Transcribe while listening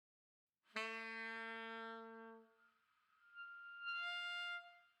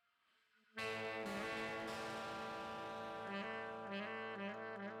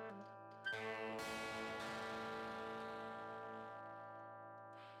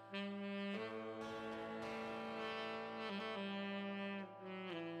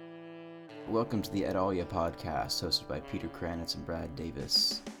Welcome to the Etalia podcast, hosted by Peter Kranitz and Brad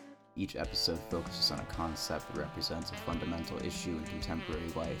Davis. Each episode focuses on a concept that represents a fundamental issue in contemporary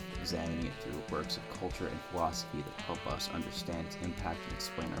life, examining it through works of culture and philosophy that help us understand its impact and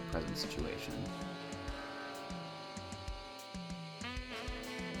explain our present situation.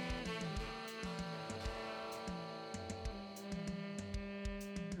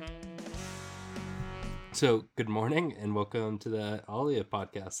 So, good morning and welcome to the Alia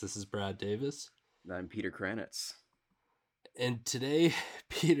podcast. This is Brad Davis. I'm Peter Kranitz. And today,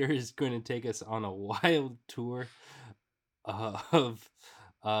 Peter is going to take us on a wild tour of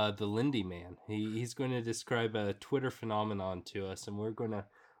the Lindy Man. He's going to describe a Twitter phenomenon to us, and we're going to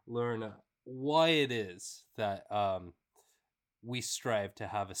learn why it is that we strive to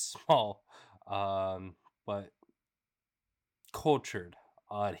have a small but cultured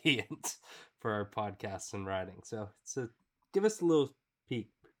audience for our podcasts and writing. So give us a little peek,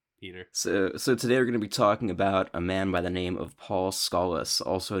 Peter. So today we're going to be talking about a man by the name of Paul Scalis,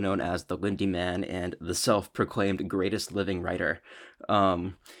 also known as the Lindy Man and the self-proclaimed greatest living writer.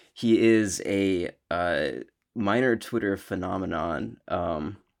 He is a minor Twitter phenomenon.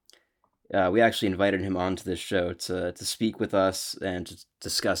 We actually invited him onto this show to speak with us and to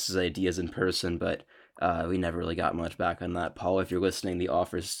discuss his ideas in person, but we never really got much back on that. Paul, if you're listening, the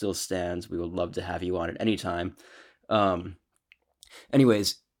offer still stands. We would love to have you on at any time.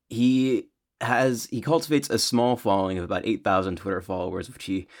 Anyways, he cultivates a small following of about 8,000 Twitter followers, which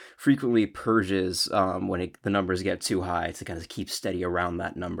he frequently purges when the numbers get too high to kind of keep steady around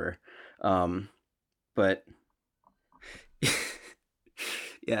that number. But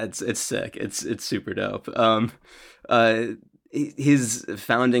yeah, it's sick. It's super dope. His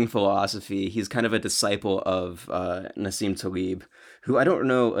founding philosophy, he's kind of a disciple of Nassim Taleb, who I don't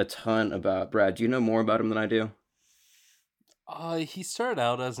know a ton about. Brad, do you know more about him than I do? He started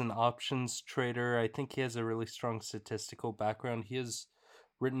out as an options trader. I think he has a really strong statistical background. He has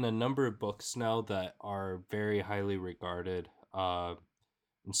written a number of books now that are very highly regarded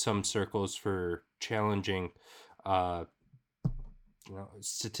in some circles for challenging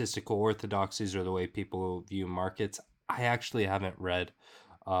statistical orthodoxies or the way people view markets. I actually haven't read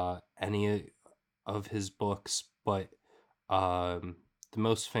any of his books, but the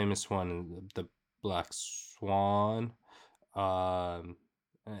most famous one, The Black Swan,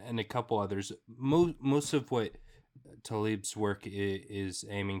 and a couple others. Most of what Taleb's work is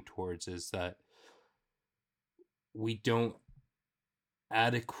aiming towards is that we don't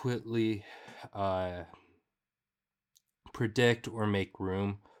adequately predict or make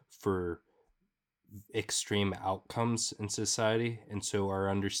room for extreme outcomes in society, and so our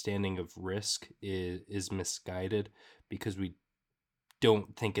understanding of risk is misguided because we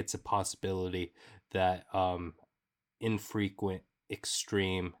don't think it's a possibility that infrequent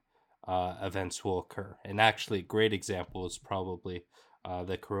extreme events will occur. And actually a great example is probably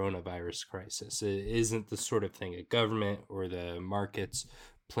the coronavirus crisis. It isn't the sort of thing a government or the markets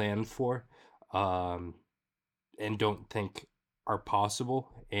plan for and don't think are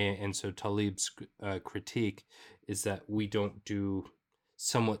possible, and so Taleb's critique is that we don't do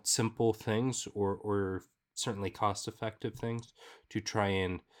somewhat simple things or certainly cost-effective things to try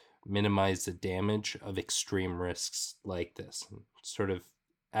and minimize the damage of extreme risks like this, sort of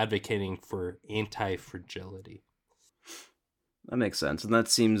advocating for anti-fragility. That makes sense, and that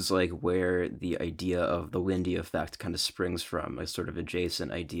seems like where the idea of the Lindy effect kind of springs from, a sort of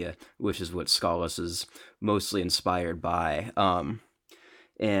adjacent idea, which is what Scalis is mostly inspired by.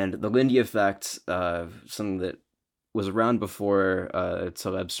 And the Lindy effect, something that was around before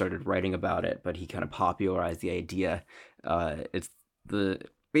Taleb started writing about it, but he kind of popularized the idea. It's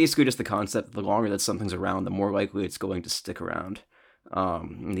basically just the concept that the longer that something's around, the more likely it's going to stick around.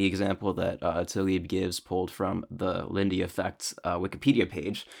 The example that Taleb gives, pulled from the Lindy Effect Wikipedia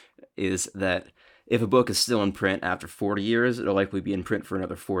page, is that if a book is still in print after 40 years, it'll likely be in print for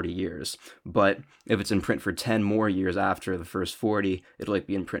another 40 years. But if it's in print for 10 more years after the first 40, it'll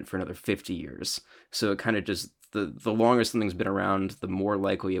likely be in print for another 50 years. So it kind of just, the longer something's been around, the more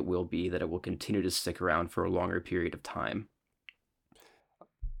likely it will be that it will continue to stick around for a longer period of time.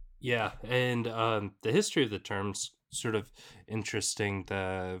 Yeah, and the history of the term's sort of interesting.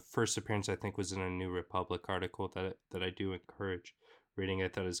 The first appearance, I think, was in a New Republic article that I do encourage reading. I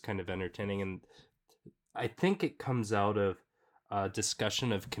thought it was kind of entertaining, and I think it comes out of a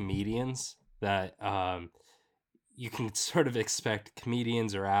discussion of comedians that you can sort of expect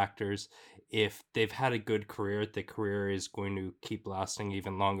comedians or actors, if they've had a good career, the career is going to keep lasting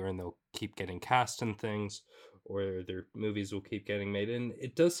even longer and they'll keep getting cast in things, or their movies will keep getting made. And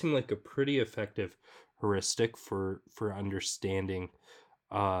it does seem like a pretty effective heuristic for understanding.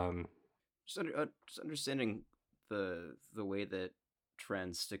 Um, Just understanding the way that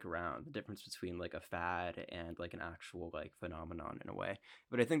trends stick around, the difference between like a fad and like an actual like phenomenon in a way.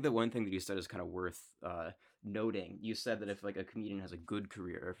 But I think the one thing that you said is kind of worth noting. You said that if like a comedian has a good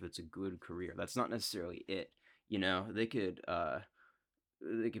career, if it's a good career, that's not necessarily it. You know, they could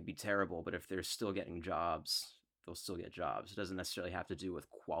be terrible, but if they're still getting jobs, they'll still get jobs. It doesn't necessarily have to do with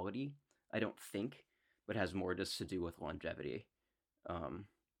quality, I don't think, but has more just to do with longevity. Um,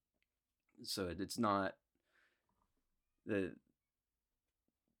 so it's not the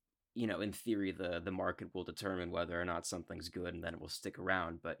in theory, the market will determine whether or not something's good, and then it will stick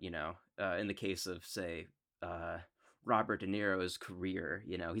around. But in the case of say uh, Robert De Niro's career,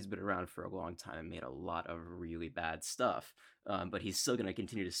 he's been around for a long time and made a lot of really bad stuff. But he's still going to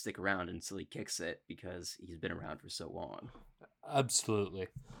continue to stick around until he kicks it because he's been around for so long. Absolutely.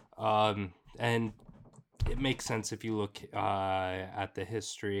 And it makes sense if you look at the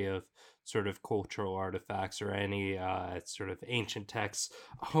history of sort of cultural artifacts or any sort of ancient texts.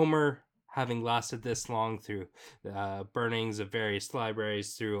 Homer, having lasted this long through burnings of various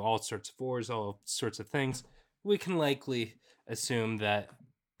libraries, through all sorts of wars, all sorts of things, we can likely assume that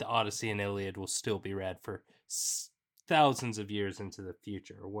the Odyssey and Iliad will still be read for thousands of years into the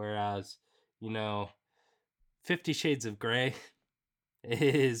future. Whereas, 50 Shades of Grey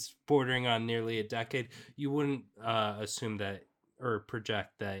is bordering on nearly a decade. You wouldn't assume that or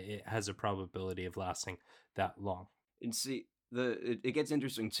project that it has a probability of lasting that long. And see, it gets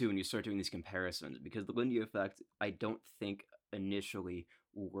interesting too when you start doing these comparisons, because the Lindy effect, I don't think initially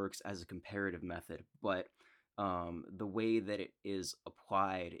works as a comparative method, but the way that it is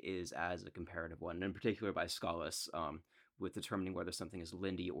applied is as a comparative one, and in particular by Scholus, with determining whether something is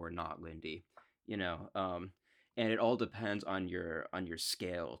Lindy or not Lindy. And it all depends on your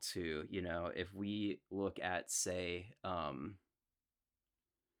scale too. If we look at, say,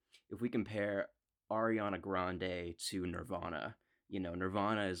 if we compare Ariana Grande to Nirvana,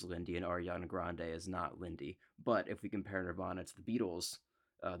 Nirvana is Lindy and Ariana Grande is not Lindy. But if we compare Nirvana to the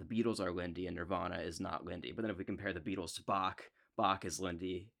Beatles are Lindy and Nirvana is not Lindy. But then if we compare the Beatles to Bach, Bach is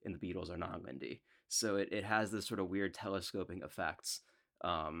Lindy and the Beatles are not Lindy. So it has this sort of weird telescoping effects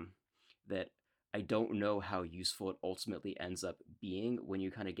that I don't know how useful it ultimately ends up being when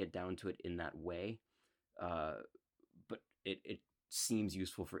you kind of get down to it in that way. But it seems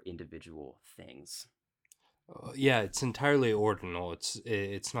useful for individual things. Yeah, it's entirely ordinal.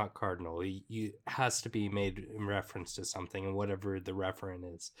 It's not cardinal. It has to be made in reference to something, and whatever the referent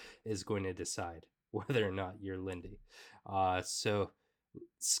is going to decide whether or not you're Lindy. So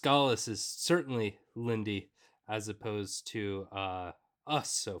Scholus is certainly Lindy as opposed to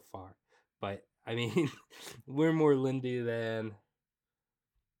us so far. But I mean, we're more Lindy than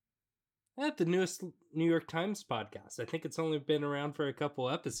the newest New York Times podcast. I think it's only been around for a couple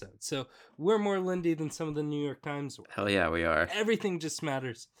episodes. So we're more Lindy than some of the New York Times were. Hell yeah, we are. Everything just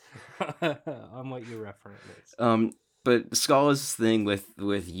matters on what your referent is. But Scholars' thing with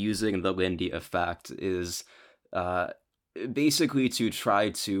using the Lindy effect is basically to try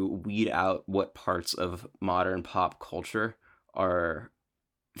to weed out what parts of modern pop culture are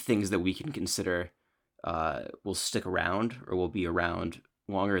things that we can consider will stick around or will be around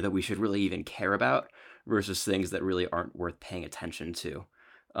longer that we should really even care about versus things that really aren't worth paying attention to.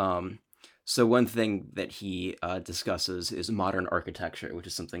 So one thing that he discusses is modern architecture, which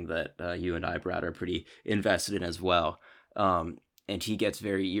is something that you and I, Brad, are pretty invested in as well. And he gets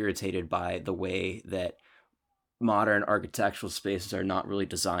very irritated by the way that modern architectural spaces are not really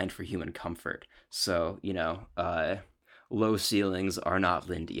designed for human comfort. So, low ceilings are not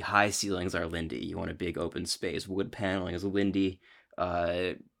Lindy. High ceilings are Lindy. You want a big open space. Wood paneling is Lindy,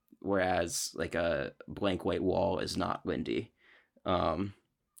 whereas like a blank white wall is not Lindy.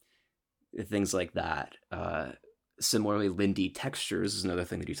 Things like that. Similarly, Lindy textures is another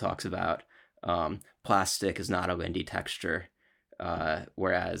thing that he talks about. Plastic is not a Lindy texture,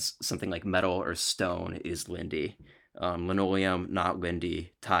 whereas something like metal or stone is Lindy. Linoleum, not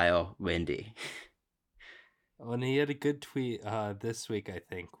Lindy. Tile, Lindy. And he had a good tweet this week, I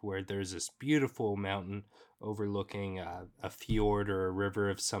think, where there's this beautiful mountain overlooking a fjord or a river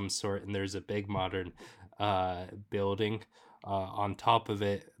of some sort, and there's a big modern building on top of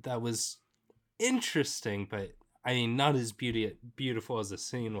it that was interesting, but I mean, not as beautiful as the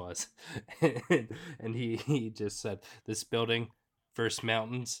scene was. And he just said, "This building, first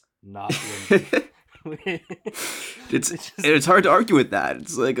mountains, not Lindy." It's hard to argue with that.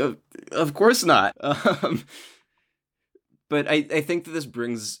 It's like, of course not. But I think that this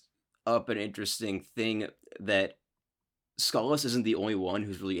brings up an interesting thing that Solace isn't the only one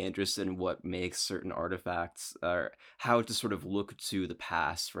who's really interested in what makes certain artifacts or how to sort of look to the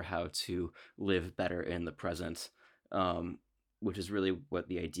past for how to live better in the present, um, which is really what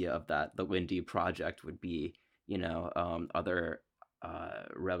the idea of the Lindy project would be. Other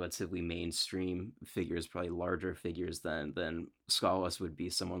relatively mainstream figures, probably larger figures than Solace, would be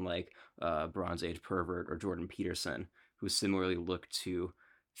someone like Bronze Age Pervert or Jordan Peterson, who similarly look to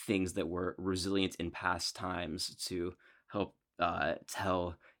things that were resilient in past times to help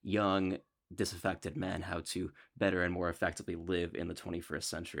tell young, disaffected men how to better and more effectively live in the 21st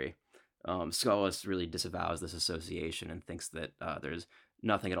century. Solace really disavows this association and thinks that there's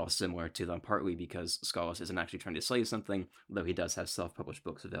nothing at all similar to them, partly because Solace isn't actually trying to sell you something, though he does have self-published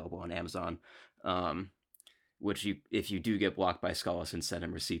books available on Amazon, which if you do get blocked by Solace and send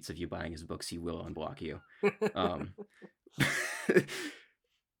him receipts of you buying his books, he will unblock you. Um,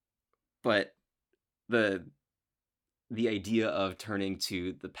 but the the idea of turning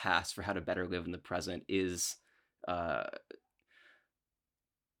to the past for how to better live in the present is uh,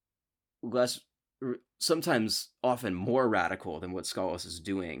 less, sometimes often more radical than what Solace is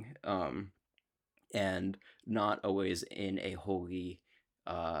doing, and not always in a wholly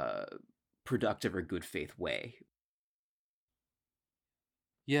uh, productive or good faith way.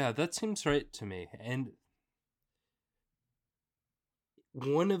 Yeah, that seems right to me. And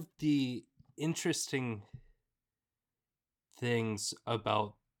one of the interesting things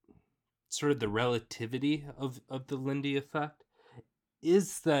about sort of the relativity of the Lindy effect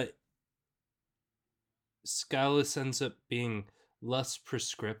is that Scalise ends up being less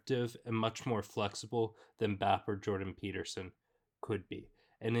prescriptive and much more flexible than Bap or Jordan Peterson could be.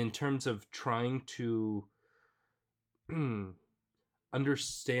 And in terms of trying to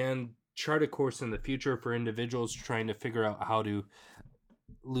understand, chart a course in the future for individuals trying to figure out how to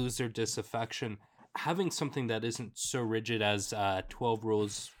lose their disaffection, having something that isn't so rigid as 12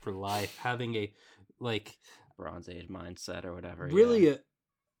 rules for life, having a like Bronze Age mindset or whatever. really Yeah.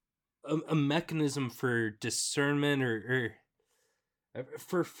 a mechanism for discernment or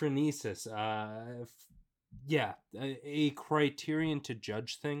for phronesis, yeah, a criterion to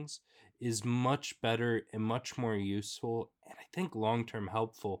judge things is much better and much more useful, and I think long-term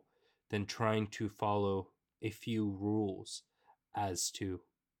helpful than trying to follow a few rules as to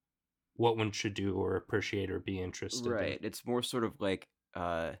what one should do or appreciate or be interested in. Right. It's more sort of like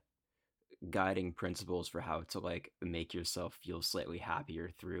guiding principles for how to like make yourself feel slightly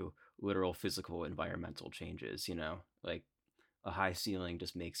happier through literal physical environmental changes, like a high ceiling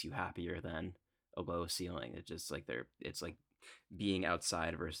just makes you happier than a low ceiling. It's just like it's like being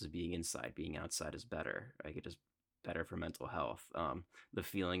outside versus being inside. Being outside is better. Like it just better for mental health. The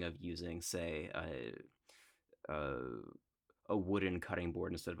feeling of using, say, a wooden cutting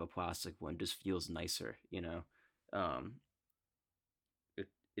board instead of a plastic one just feels nicer. Um,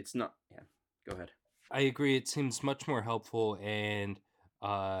 it's not. Yeah, go ahead. I agree. It seems much more helpful, and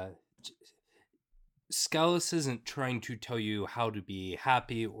uh, Scalus isn't trying to tell you how to be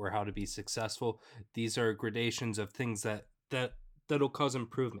happy or how to be successful. These are gradations of things that'll cause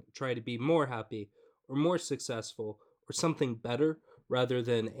improvement. Try to be more happy or more successful or something better rather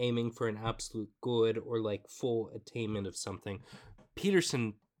than aiming for an absolute good or like full attainment of something.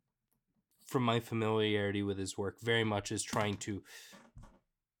 Peterson, from my familiarity with his work, very much is trying to,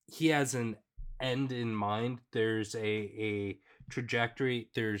 he has an end in mind. There's a trajectory.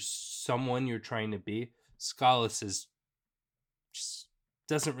 There's someone you're trying to be. Scalus is just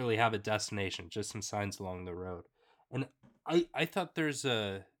doesn't really have a destination, just some signs along the road. And I thought there's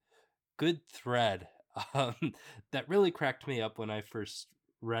a good thread that really cracked me up when I first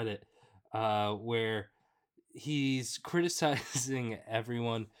read it, where he's criticizing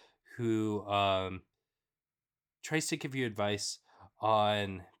everyone who tries to give you advice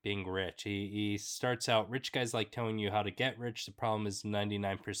on being rich. He starts out, rich guys like telling you how to get rich. The problem is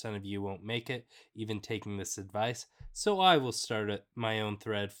 99% of you won't make it, even taking this advice. So I will start my own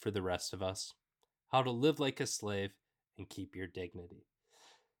thread for the rest of us. How to live like a slave and keep your dignity.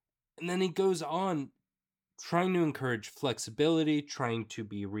 And then he goes on trying to encourage flexibility, trying to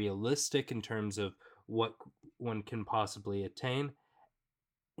be realistic in terms of what one can possibly attain,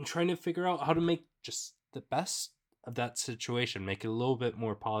 and trying to figure out how to make just the best of that situation, make it a little bit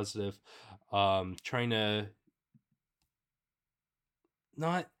more positive. Trying to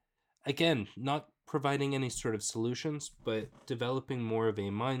not providing any sort of solutions, but developing more of a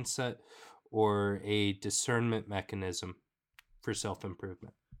mindset or a discernment mechanism for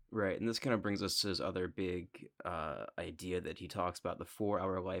self-improvement. Right, and this kind of brings us to his other big idea that he talks about, the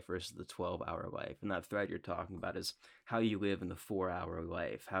 4-hour life versus the 12-hour life. And that thread you're talking about is how you live in the 4-hour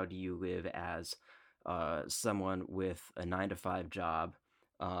life. How do you live as someone with a 9 to 5 job,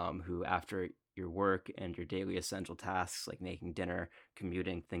 who after your work and your daily essential tasks like making dinner,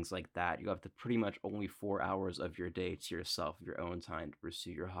 commuting, things like that, you have to pretty much only 4 hours of your day to yourself, your own time to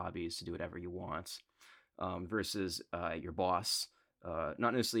pursue your hobbies, to do whatever you want, versus your boss,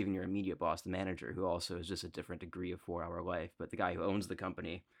 not necessarily even your immediate boss, the manager, who also is just a different degree of 4 hour life, but the guy who owns the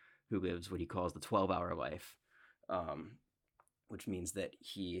company, who lives what he calls the 12 hour life, um, which means that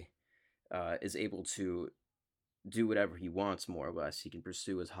he is able to do whatever he wants, more or less. He can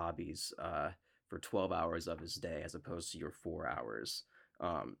pursue his hobbies for 12 hours of his day as opposed to your 4 hours.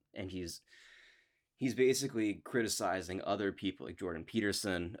 And he's basically criticizing other people like Jordan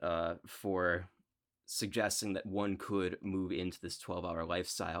Peterson for suggesting that one could move into this 12-hour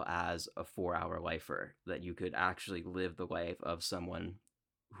lifestyle as a 4 hour lifer, that you could actually live the life of someone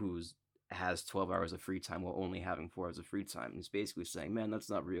who's has 12 hours of free time while only having 4 hours of free time. And he's basically saying, man, that's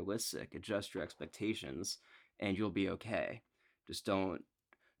not realistic. Adjust your expectations and you'll be okay. Just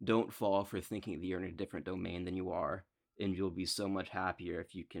don't fall for thinking that you're in a different domain than you are, and you'll be so much happier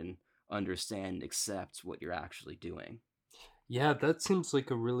if you can understand and accept what you're actually doing. Yeah, that seems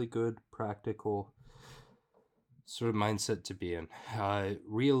like a really good practical sort of mindset to be in.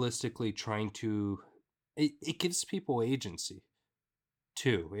 Realistically, trying to it gives people agency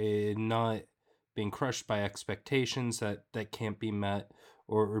too, not being crushed by expectations that can't be met,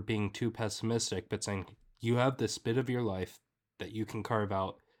 or being too pessimistic, but saying you have this bit of your life that you can carve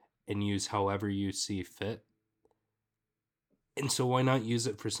out and use however you see fit. And so why not use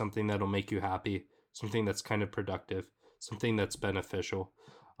it for something that'll make you happy, something that's kind of productive, something that's beneficial.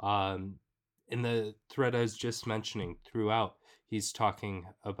 Um, in the thread I was just mentioning throughout, he's talking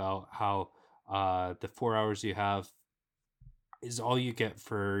about how the 4 hours you have is all you get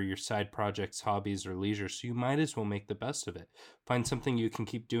for your side projects, hobbies, or leisure. So you might as well make the best of it. Find something you can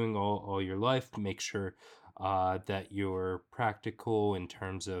keep doing all your life. Make sure that you're practical in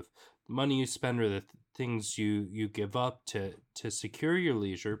terms of the money you spend or the things you give up to secure your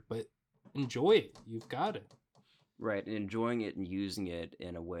leisure, but enjoy it. You've got it. Right, and enjoying it and using it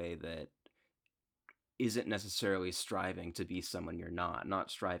in a way that isn't necessarily striving to be someone you're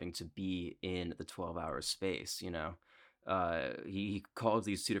not striving to be in the 12-hour space, you know. He calls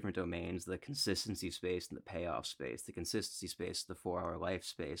these two different domains the consistency space and the payoff space. The consistency space, the 4 hour life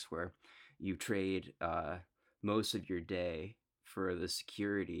space, where you trade most of your day for the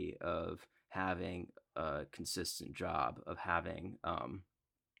security of having a consistent job, of having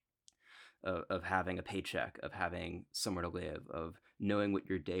a paycheck, of having somewhere to live, of knowing what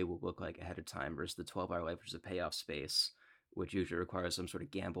your day will look like ahead of time, versus the 12-hour life, which is a payoff space, which usually requires some sort of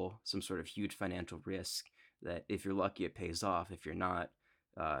gamble, some sort of huge financial risk that if you're lucky, it pays off. If you're not,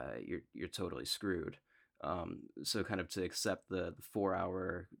 you're totally screwed. So kind of to accept the 4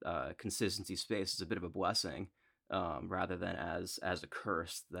 hour consistency space is a bit of a blessing, rather than as a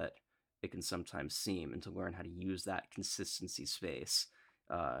curse that it can sometimes seem, and to learn how to use that consistency space,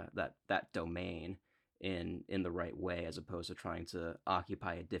 that domain in the right way, as opposed to trying to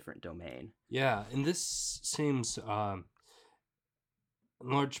occupy a different domain. Yeah, and this seems in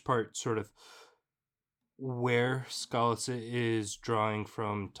large part sort of where Scholz is drawing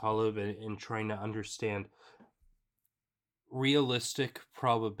from Taleb and trying to understand realistic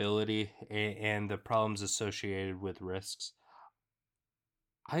probability and the problems associated with risks.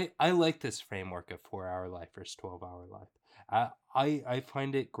 I like this framework of 4 hour life versus 12 hour life. I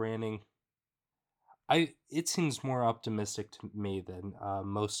find it granting. It seems more optimistic to me than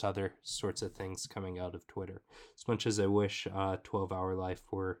most other sorts of things coming out of Twitter. As much as I wish 12 hour life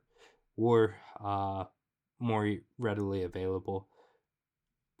were more readily available,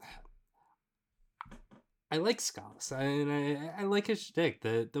 I like Scholz, and I like his shtick.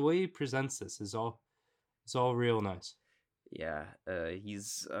 The way he presents this is all real nice. Yeah,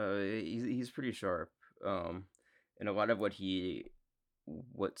 he's pretty sharp. And a lot of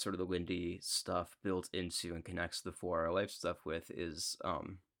what sort of the Lindy stuff built into and connects the 4 hour life stuff with is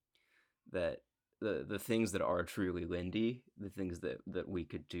that the things that are truly Lindy, the things that we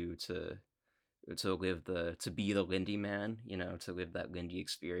could do to be the Lindy man, you know, to live that Lindy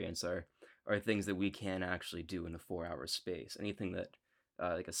experience, are things that we can actually do in the 4 hour space. Anything that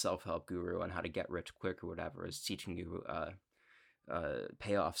like a self-help guru on how to get rich quick or whatever is teaching you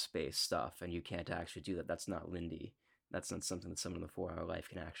payoff space stuff, and you can't actually do that. That's not Lindy. That's not something that someone in the 4 hour life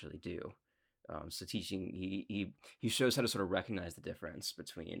can actually do. So teaching, he shows how to sort of recognize the difference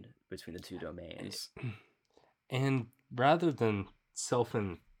between the two domains. And rather than self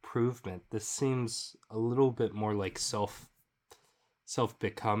improvement, this seems a little bit more like self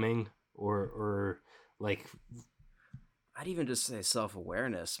becoming, or like I'd even just say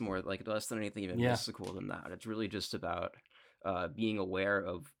self-awareness more, like, less than anything even Yeah. mystical than that. It's really just about, being aware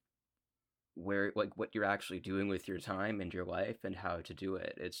of where like, what you're actually doing with your time and your life and how to do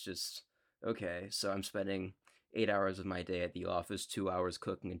it. It's just, "Okay, so I'm spending 8 hours of my day at the office, 2 hours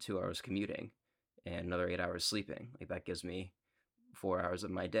cooking and 2 hours commuting, and another 8 hours sleeping." Like, that gives me 4 hours of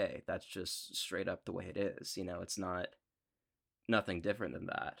my day. That's just straight up the way it is, it's not nothing different than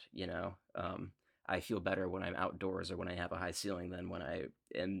that, I feel better when I'm outdoors or when I have a high ceiling than when I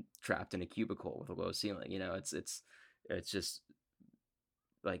am trapped in a cubicle with a low ceiling, it's just,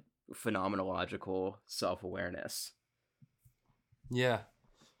 like, phenomenological self-awareness. Yeah.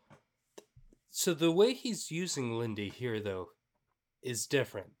 So the way he's using Lindy here, though, is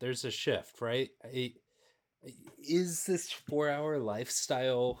different. There's a shift, right? Is this 4 hour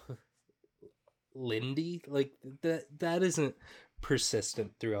lifestyle Lindy? Like that isn't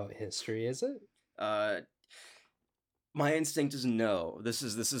persistent throughout history, is it? Uh, my instinct is no. This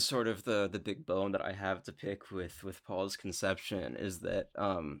is sort of the big bone that I have to pick with Paul's conception is that,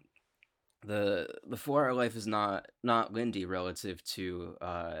 the 4-hour life is not Lindy relative to,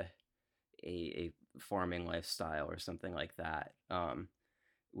 a farming lifestyle or something like that.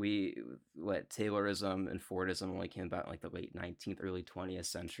 We what Taylorism and Fordism only came about in like the late 19th, early 20th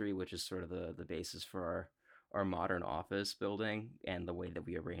century, which is sort of the basis for our modern office building and the way that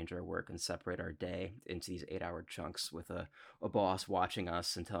we arrange our work and separate our day into these 8-hour chunks with a boss watching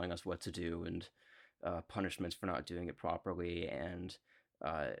us and telling us what to do and punishments for not doing it properly and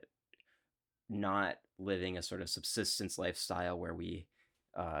uh, not living a sort of subsistence lifestyle where we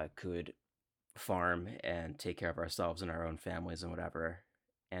could farm and take care of ourselves and our own families and whatever,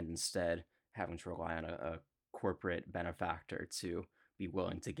 and instead having to rely on a corporate benefactor to be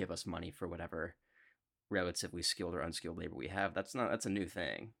willing to give us money for whatever relatively skilled or unskilled labor we have. That's a new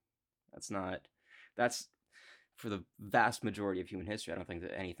thing. That's for the vast majority of human history. I don't think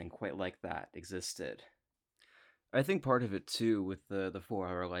that anything quite like that existed. I think part of it too, with the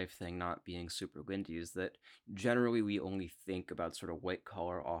 4-hour life thing not being super windy, is that generally we only think about sort of white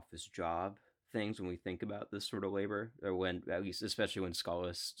collar office job things when we think about this sort of labor, or when at least especially when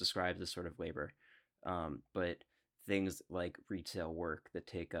scholars describes this sort of labor. But things like retail work that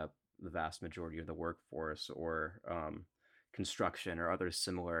take up the vast majority of the workforce, or construction, or other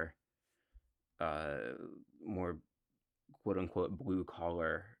similar, uh, more quote unquote blue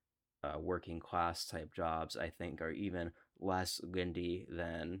collar, working class type jobs, I think, are even less windy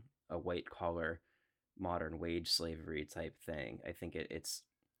than a white collar modern wage slavery type thing. I think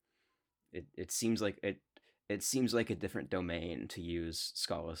it seems like it seems like a different domain, to use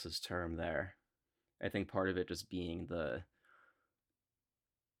Scholas's term there. I think part of it just being the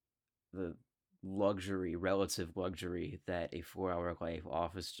relative luxury that a 4-hour life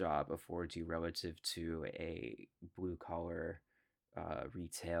office job affords you relative to a blue collar,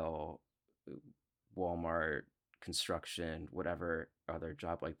 retail, uh, Walmart, construction, whatever other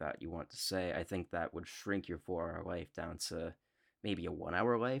job like that you want to say. I think that would shrink your 4-hour life down to maybe a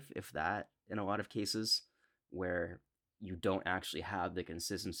 1-hour life, if that, in a lot of cases, where you don't actually have the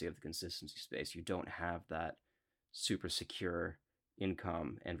consistency of the consistency space. You don't have that super secure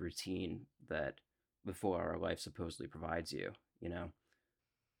income and routine that the 4-hour life supposedly provides you, you know?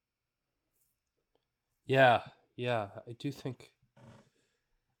 Yeah, yeah. I do think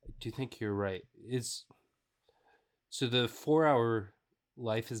you're right. Is so the 4 hour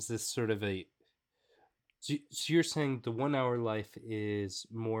life is this sort of a so you're saying the 1 hour life is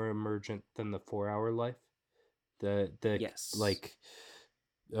more emergent than the 4 hour life? The Yes. like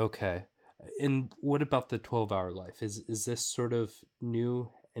okay. And what about the 12 hour life? Is this sort of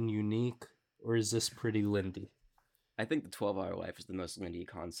new and unique, or is this pretty Lindy? I think the 12-hour life is the most Lindy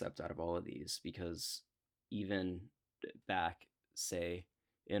concept out of all of these, because even back, say,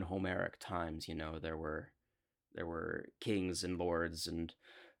 in Homeric times, there were kings and lords and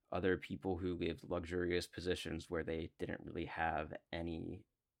other people who lived luxurious positions where they didn't really have any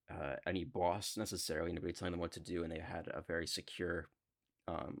boss necessarily, nobody telling them what to do, and they had a very secure,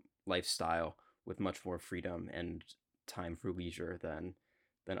 lifestyle with much more freedom and time for leisure than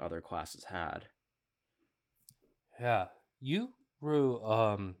other classes had. Yeah. You wrote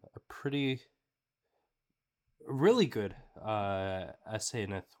a pretty really good essay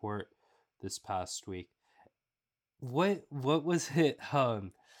in a thwart this past week. What was it?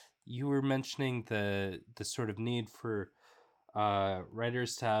 You were mentioning the sort of need for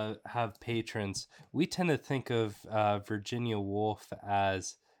writers to have patrons. We tend to think of Virginia Woolf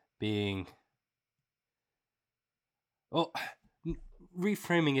as being oh,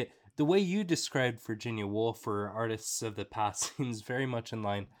 reframing it. The way you described Virginia Woolf for artists of the past seems very much in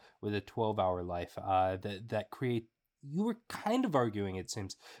line with a 12-hour life. That create you were kind of arguing, it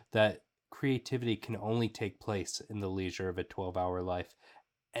seems, that creativity can only take place in the leisure of a 12-hour life.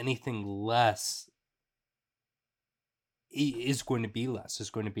 Anything less is going to be less, is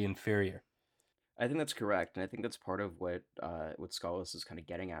going to be inferior. I think that's correct, and I think that's part of what Scholus is kind of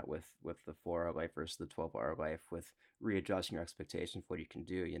getting at with the 4 hour life versus the 12-hour life, with readjusting your expectation for what you can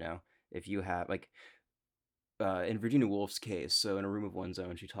do. You know, if you have like in Virginia Woolf's case, so in A Room of One's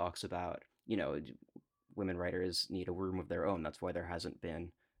Own, she talks about, you know, women writers need a room of their own. That's why there hasn't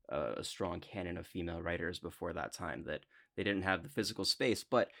been a strong canon of female writers before that time, that they didn't have the physical space.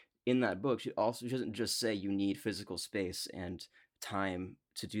 But in that book, she doesn't just say you need physical space and time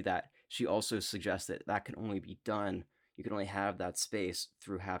to do that. She also suggests that that can only be done. You can only have that space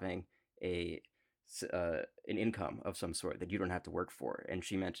through having a an income of some sort that you don't have to work for. And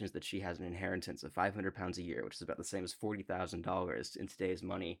she mentions that she has an inheritance of £500 a year, which is about the same as $40,000 in today's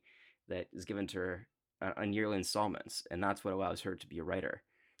money, that is given to her on yearly installments, and that's what allows her to be a writer.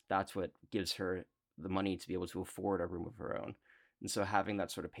 That's what gives her the money to be able to afford a room of her own. And so having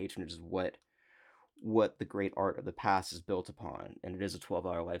that sort of patronage is what the great art of the past is built upon, and it is a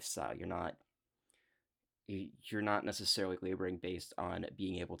 12-hour lifestyle. You're not necessarily laboring based on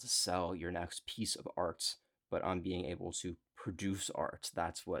being able to sell your next piece of art, but on being able to produce art.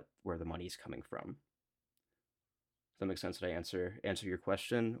 That's where the money's coming from. Does that make sense? Did I answer your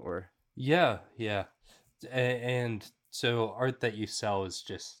question? Or Yeah, yeah. And so art that you sell is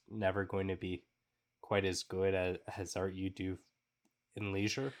just never going to be quite as good as art you do in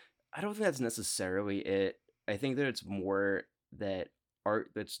leisure. I don't think that's necessarily it. I think that it's more that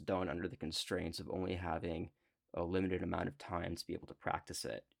art that's done under the constraints of only having a limited amount of time to be able to practice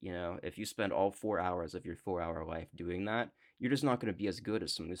it. You know, if you spend all 4 hours of your 4 hour life doing that, you're just not going to be as good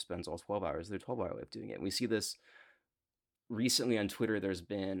as someone who spends all 12 hours of their 12-hour life doing it. And we see this recently on Twitter. There's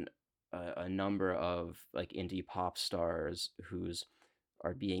been a number of like indie pop stars who's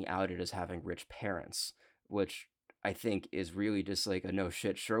are being outed as having rich parents, which I think is really just like a no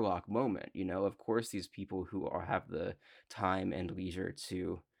shit Sherlock moment. You know, of course, these people who have the time and leisure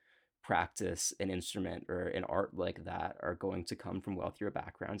to practice an instrument or an art like that are going to come from wealthier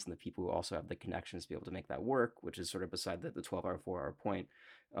backgrounds, and the people who also have the connections to be able to make that work, which is sort of beside the 12-hour, 4 hour point.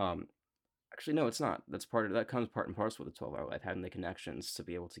 Um, Actually, no, it's not. That's part of that comes part and parcel with the 12-hour life, having the connections to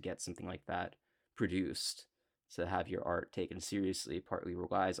be able to get something like that produced. To have your art taken seriously partly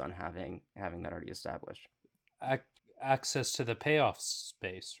relies on having that already established. Ac- Access to the payoff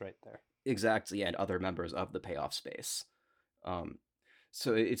space right there. Exactly, and other members of the payoff space. Um,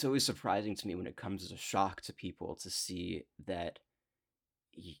 so it's always surprising to me when it comes as a shock to people to see that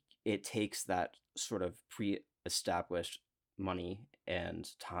it takes that sort of pre-established money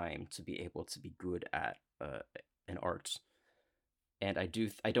and time to be able to be good at an art. And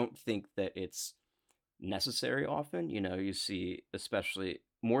I don't think that it's necessary often. You know, you see, especially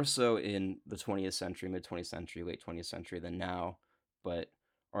more so in the 20th century, mid 20th century, late 20th century than now, but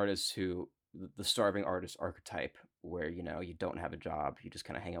artists who, the starving artist archetype, where, you know, you don't have a job, you just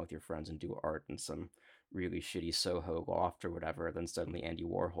kind of hang out with your friends and do art in some really shitty Soho loft or whatever, then suddenly Andy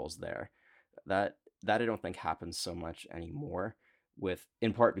Warhol's there. That I don't think happens so much anymore, with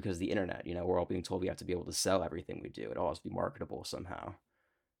in part because of the internet. You know, we're all being told we have to be able to sell everything we do. It all has to be marketable somehow.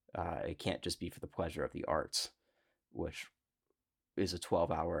 It can't just be for the pleasure of the arts, which is a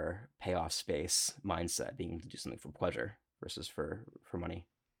 12-hour payoff space mindset, being able to do something for pleasure versus for money.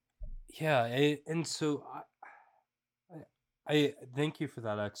 Yeah, and so I thank you for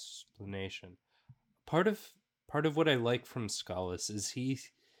that explanation. Part of part of what I like from Scholus is he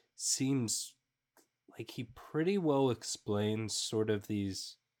seems like he pretty well explains sort of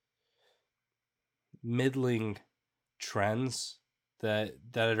these middling trends that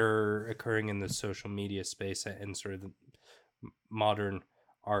are occurring in the social media space and sort of the modern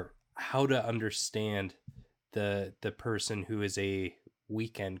art, how to understand the person who is a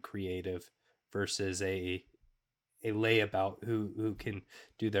weekend creative versus a layabout who can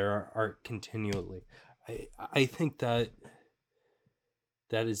do their art continually. I think that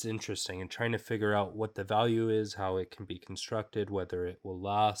is interesting, and trying to figure out what the value is, how it can be constructed, whether it will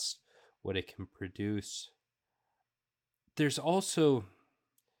last, what it can produce. There's also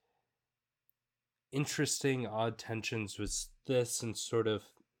interesting odd tensions with this and sort of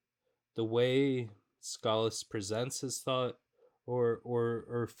the way Scholus presents his thought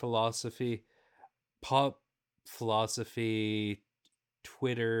or philosophy, pop philosophy,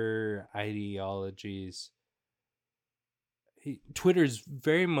 Twitter ideologies. Twitter's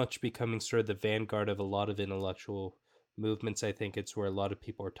very much becoming sort of the vanguard of a lot of intellectual movements. I think it's where a lot of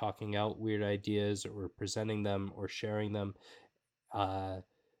people are talking out weird ideas or presenting them or sharing them.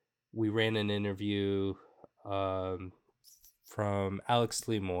 We ran an interview um, from Alex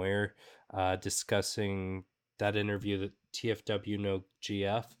Lee Moyer discussing that interview that TFW no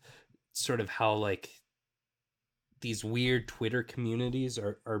GF, sort of how like these weird Twitter communities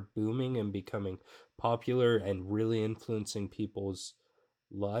are booming and becoming popular and really influencing people's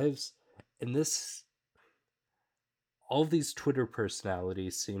lives. And this, all of these Twitter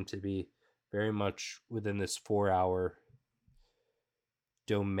personalities seem to be very much within this 4 hour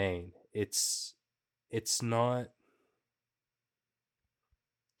domain. It's not,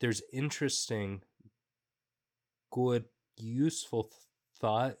 there's interesting, good, useful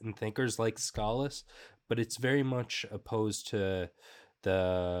thought and thinkers like Scholus, but it's very much opposed to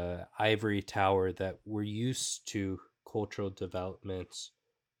the ivory tower that we're used to cultural developments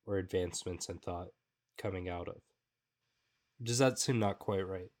or advancements in thought coming out of. Does that seem not quite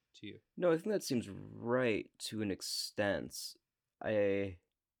right to you? No, I think that seems right to an extent. I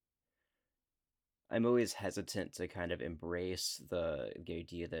I'm always hesitant to kind of embrace the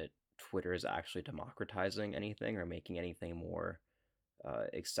idea that Twitter is actually democratizing anything or making anything more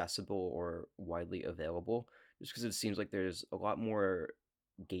accessible or widely available, just because it seems like there's a lot more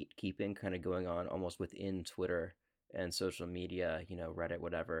gatekeeping kind of going on almost within Twitter and social media, Reddit,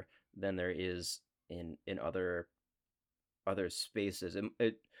 whatever, than there is in other spaces.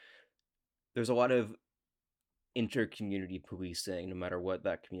 There's a lot of inter-community policing, no matter what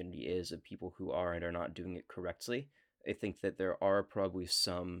that community is, of people who are and are not doing it correctly. I think that there are probably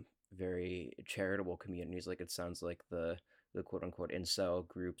some very charitable communities, like it sounds like the quote unquote incel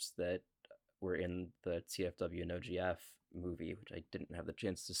groups that were in the TFW and OGF movie, which I didn't have the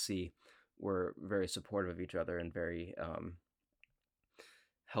chance to see, were very supportive of each other and very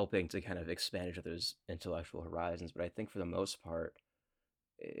helping to kind of expand each other's intellectual horizons. But I think for the most part,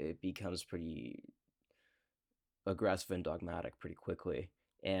 it becomes pretty aggressive and dogmatic pretty quickly.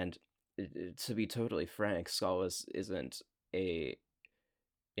 And to be totally frank, Solace isn't a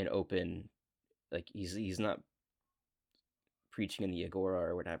an open, like he's not preaching in the agora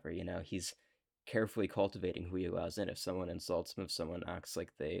or whatever. He's carefully cultivating who he allows in. If someone insults him, if someone acts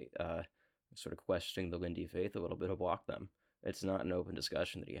like they sort of questioning the Lindy faith a little bit, he'll block them. It's not an open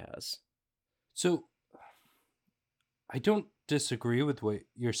discussion that he has. So I don't disagree with what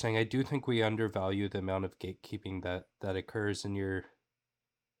you're saying. I do think we undervalue the amount of gatekeeping that occurs in your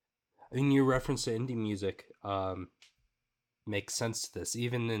reference to indie music. Makes sense to this,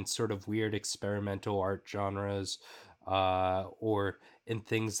 even in sort of weird experimental art genres, or in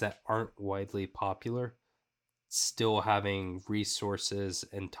things that aren't widely popular. Still having resources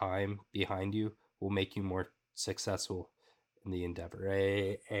and time behind you will make you more successful in the endeavor.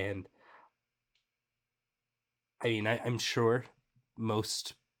 And I mean, I'm sure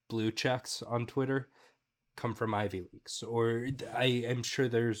most blue checks on Twitter come from Ivy Leagues, or I am sure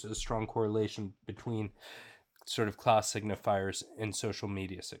there's a strong correlation between sort of class signifiers and social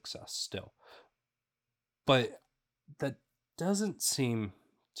media success still. But that doesn't seem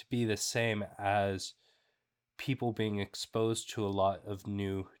to be the same as people being exposed to a lot of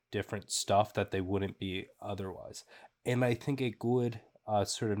new, different stuff that they wouldn't be otherwise. And I think a good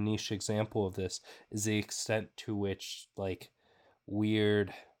sort of niche example of this is the extent to which like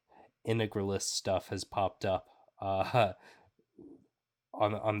weird integralist stuff has popped up on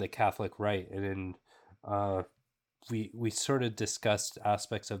the Catholic right, and in we sort of discussed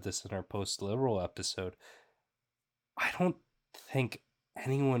aspects of this in our post liberal episode. I don't think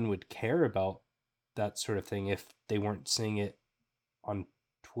anyone would care about that sort of thing if they weren't seeing it on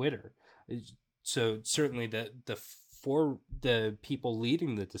Twitter. So certainly the people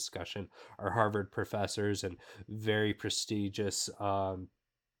leading the discussion are Harvard professors and very prestigious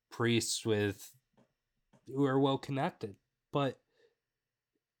priests who are well connected, but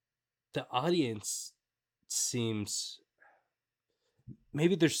the audience seems,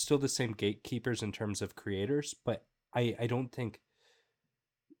 maybe there's still the same gatekeepers in terms of creators, but I don't think,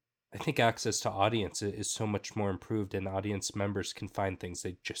 I think access to audience is so much more improved, and audience members can find things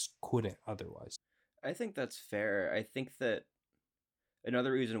they just couldn't otherwise. I think that's fair. I think that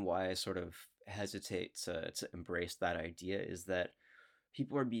another reason why I sort of hesitate to embrace that idea is that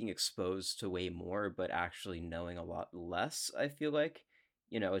people are being exposed to way more, but actually knowing a lot less. I feel like,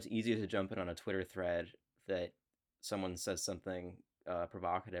 it's easy to jump in on a Twitter thread that someone says something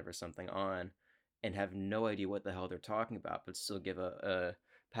provocative or something on, and have no idea what the hell they're talking about, but still give a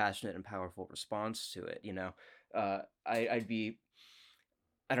passionate and powerful response to it. I'd be,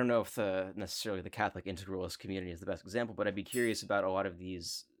 I don't know if necessarily the Catholic integralist community is the best example, but I'd be curious about a lot of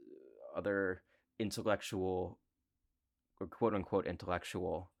these other intellectual or quote unquote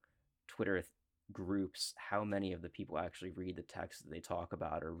intellectual Twitter groups, how many of the people actually read the text that they talk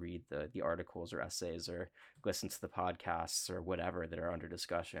about, or read the articles or essays, or listen to the podcasts or whatever that are under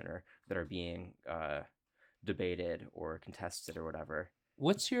discussion or that are being debated or contested or whatever.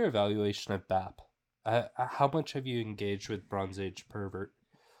 What's your evaluation of BAP? How much have you engaged with Bronze Age pervert?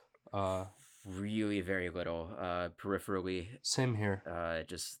 Really very little, peripherally, Same here.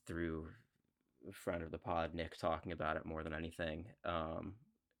 just through friend of the pod, Nick, talking about it more than anything.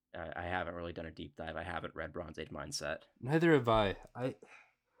 I haven't really done a deep dive. I haven't read Bronze Age Mindset. Neither have I.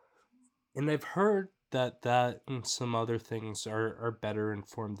 And I've heard that and some other things are better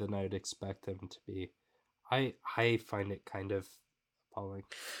informed than I'd expect them to be. I find it kind of appalling.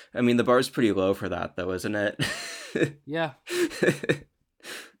 I mean, the bar's pretty low for that, though, isn't it? Yeah.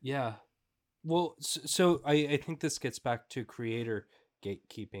 Yeah. Well, so I think this gets back to creator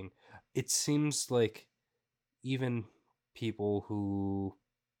gatekeeping. It seems like even people who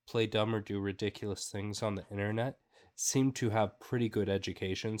play dumb or do ridiculous things on the internet seem to have pretty good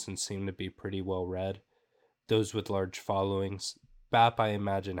educations and seem to be pretty well read. Those with large followings. BAP, I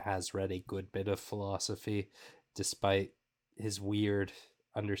imagine, has read a good bit of philosophy, despite his weird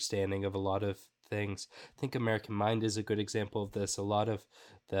understanding of a lot of things. I think American Mind is a good example of this. A lot of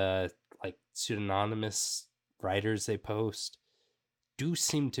the like pseudonymous writers they post do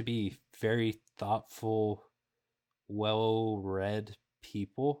seem to be very thoughtful, well-read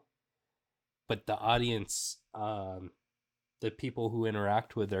people, but the audience, the people who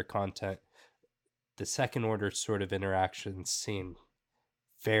interact with their content, the second order sort of interactions seem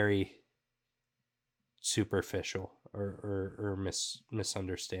very superficial or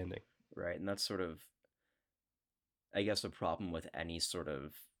misunderstanding. Right, and that's sort of, I guess, a problem with any sort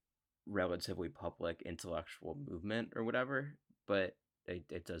of relatively public intellectual movement or whatever, but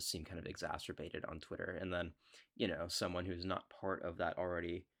it does seem kind of exacerbated on Twitter. And then, someone who's not part of that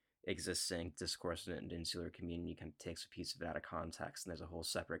already existing discourse and insular community kind of takes a piece of it out of context, and there's a whole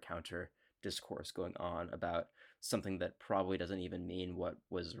separate counter discourse going on about something that probably doesn't even mean what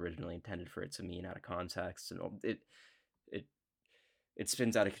was originally intended for it to mean out of context, and it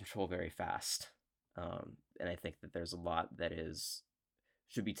spins out of control very fast. And I think that there's a lot that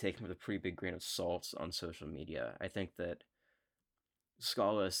should be taken with a pretty big grain of salt on social media. I think that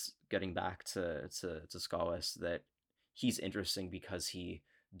Scholus, getting back to Scholus, that he's interesting because he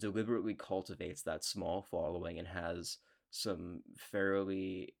deliberately cultivates that small following and has some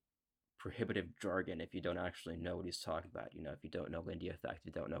fairly prohibitive jargon if you don't actually know what he's talking about. If you don't know Lindy effect,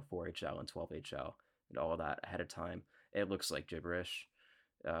 you don't know 4HL and 12HL and all of that ahead of time, it looks like gibberish.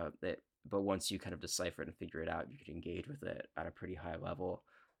 But once you kind of decipher it and figure it out, you can engage with it at a pretty high level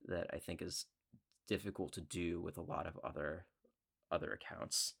that I think is difficult to do with a lot of other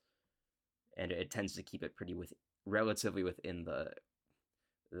accounts, and it tends to keep it pretty relatively within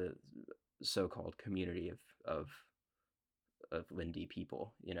the so-called community of Lindy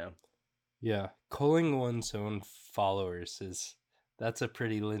people. Yeah, culling one's own followers that's a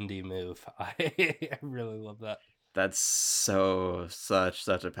pretty Lindy move. I really love that. That's such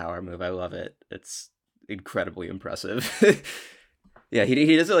a power move. I love it. It's incredibly impressive. Yeah,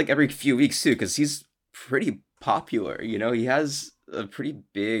 he does it like every few weeks too, because he's pretty popular. He has a pretty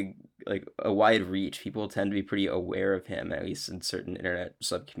big, like, a wide reach. People tend to be pretty aware of him, at least in certain internet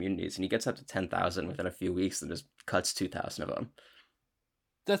sub communities, and he gets up to 10,000 within a few weeks and just cuts 2,000 of them.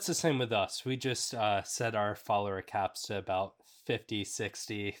 That's the same with us. We just set our follower caps to about 50,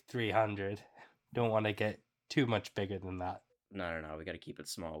 60, 300. Don't want to get too much bigger than that. No. We got to keep it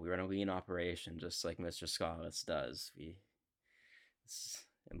small. We run a lean operation, just like Mr. Scholus does. It's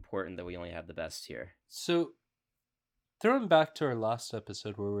important that we only have the best here. So, throwing back to our last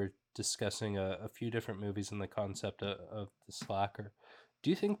episode where we're discussing a few different movies and the concept of the slacker, do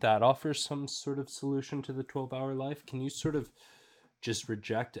you think that offers some sort of solution to the 12-hour life? Can you sort of just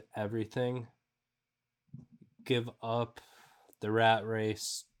reject everything, give up the rat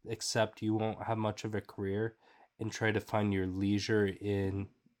race, accept you won't have much of a career, and try to find your leisure in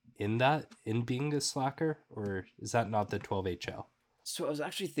being a slacker? Or is that not the 12HL? So I was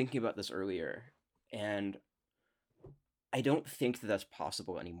actually thinking about this earlier, and I don't think that that's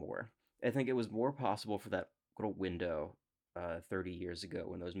possible anymore. I think it was more possible for that little window 30 years ago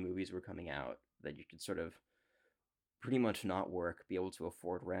when those movies were coming out, that you could sort of pretty much not work, be able to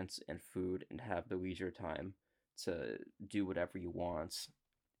afford rent and food, and have the leisure time to do whatever you want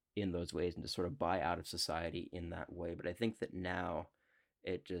in those ways and to sort of buy out of society in that way. But I think that now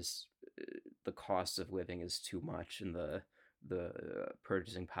it just, the cost of living is too much, and the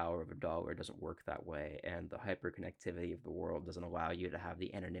purchasing power of a dollar doesn't work that way, and the hyperconnectivity of the world doesn't allow you to have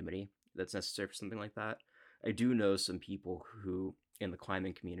the anonymity that's necessary for something like that. I do know some people who in the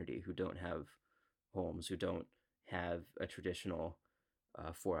climbing community who don't have homes who don't have a traditional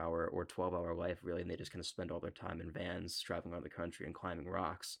 4 hour or 12-hour life really, and they just kind of spend all their time in vans traveling around the country and climbing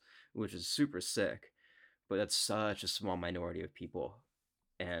rocks, which is super sick. But that's such a small minority of people,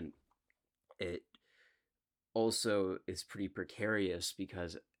 and it also is pretty precarious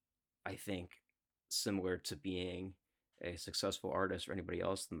because I think, similar to being a successful artist or anybody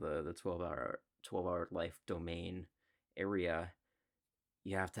else in the 12-hour life domain area,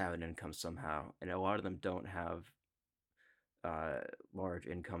 you have to have an income somehow, and a lot of them don't have large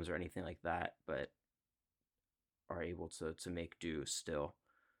incomes or anything like that, but are able to make do still.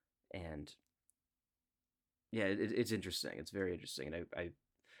 And yeah, it's interesting. It's very interesting, and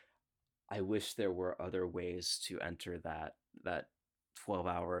I wish there were other ways to enter that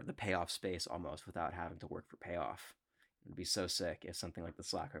 12-hour, the payoff space almost, without having to work for payoff. It'd be so sick if something like the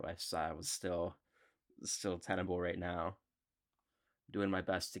slacker lifestyle was still tenable right now. Doing my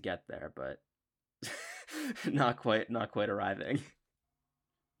best to get there, but not quite arriving.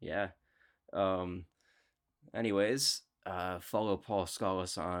 Yeah. Um Anyways, follow Paul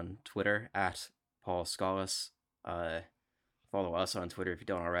Scholas on Twitter at Paul Scholas. Uh Follow us on Twitter if you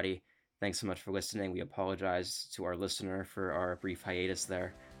don't already. Thanks so much for listening. We apologize to our listener for our brief hiatus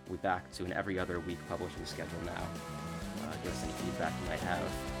there. We'll be back to an every other week publishing schedule now. Give us any feedback you might have.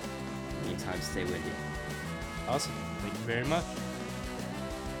 In the meantime, stay windy. Awesome. Thank you very much.